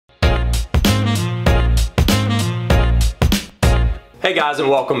Hey guys, and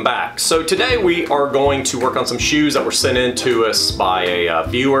welcome back. So today we are going to work on some shoes that were sent in to us by a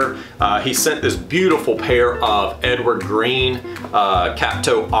viewer. He sent this beautiful pair of Edward Green cap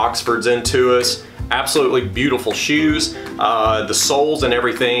toe Oxfords in to us. Absolutely beautiful shoes. The soles and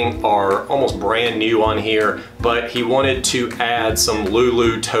everything are almost brand new on here, but he wanted to add some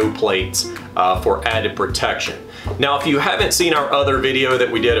Lulu toe plates for added protection. Now, if you haven't seen our other video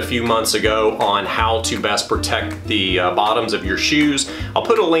that we did a few months ago on how to best protect the bottoms of your shoes, I'll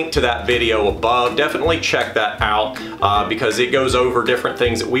put a link to that video above. Definitely check that out because it goes over different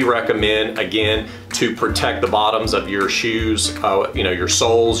things that we recommend, again, to protect the bottoms of your shoes, you know, your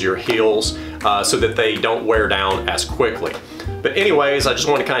soles, your heels, so that they don't wear down as quickly. But anyways, I just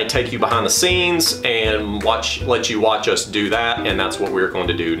want to kind of take you behind the scenes and let you watch us do that, and that's what we're going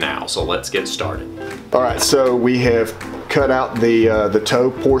to do now. So let's get started. All right, so we have cut out the toe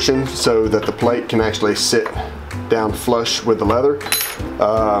portion so that the plate can actually sit down flush with the leather.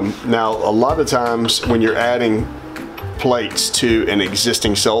 Now, a lot of times when you're adding plates to an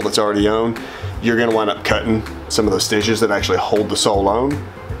existing sole that's already on, you're going to wind up cutting some of those stitches that actually hold the sole on.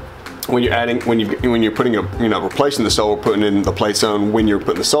 When you're putting replacing the sole, putting in the plates on when you're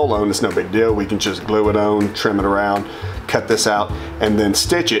putting the sole on, it's no big deal. We can just glue it on, trim it around, cut this out, and then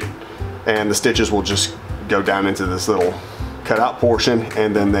stitch it. And the stitches will just go down into this little cutout portion,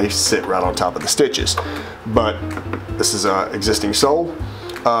 and then they sit right on top of the stitches. But this is an existing sole.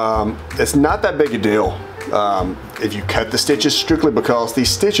 It's not that big a deal if you cut the stitches, strictly because these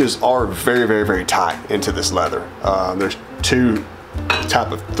stitches are very, very, very tight into this leather. There's two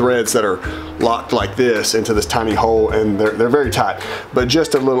type of threads that are locked like this into this tiny hole, and they're very tight. But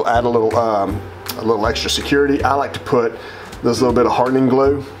just add a little extra security, I like to put this little bit of hardening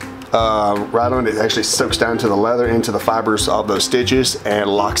glue right on it. It actually soaks down to the leather, into the fibers of those stitches, and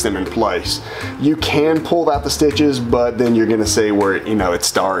locks them in place. You can pull out the stitches, but then you're going to see where it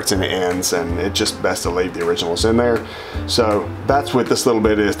starts and it ends, and it's just best to leave the originals in there. So that's what this little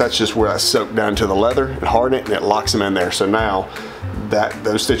bit is. That's just where I soak down to the leather and harden it, and it locks them in there. So now that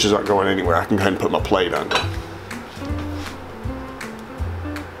those stitches aren't going anywhere, I can go ahead and put my plate on.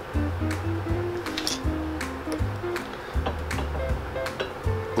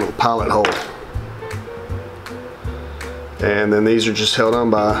 Little pilot hole, and then these are just held on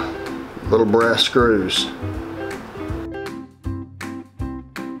by little brass screws.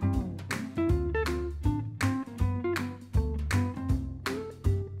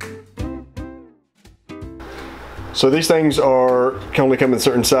 So these things can only come in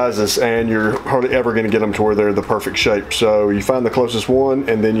certain sizes, and you're hardly ever going to get them to where they're the perfect shape. So you find the closest one,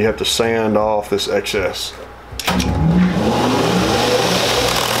 and then you have to sand off this excess.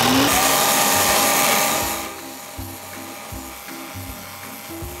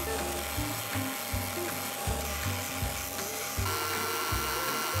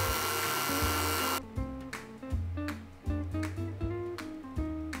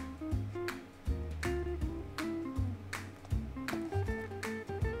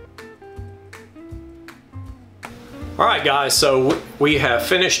 Alright guys, so we have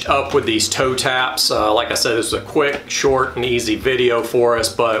finished up with these toe taps. Like I said, this is a quick, short, and easy video for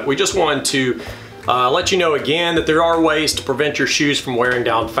us, but we just wanted to let you know again that there are ways to prevent your shoes from wearing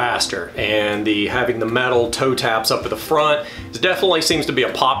down faster, and having the metal toe taps up at the front definitely seems to be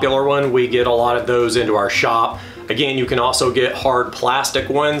a popular one. We get a lot of those into our shop. Again, you can also get hard plastic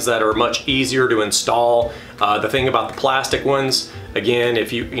ones that are much easier to install. The thing about the plastic ones, again,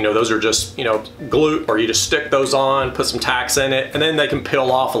 if those are just, glue, or you just stick those on, put some tacks in it, and then they can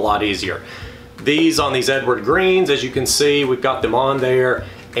peel off a lot easier. These on these Edward Greens, as you can see, we've got them on there,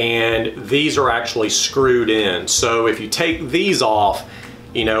 and these are actually screwed in. So if you take these off,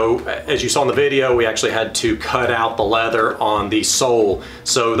 as you saw in the video, we actually had to cut out the leather on the sole.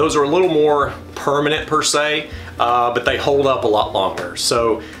 So those are a little more permanent per se, but they hold up a lot longer.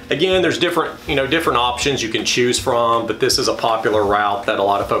 So again, there's different options you can choose from, but this is a popular route that a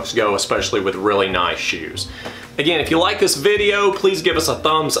lot of folks go, especially with really nice shoes. Again, if you like this video, please give us a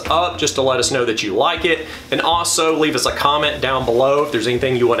thumbs up just to let us know that you like it. And also leave us a comment down below if there's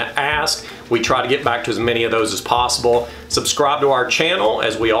anything you want to ask. We try to get back to as many of those as possible. Subscribe to our channel,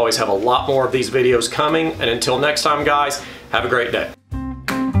 as we always have a lot more of these videos coming. And until next time, guys, have a great day.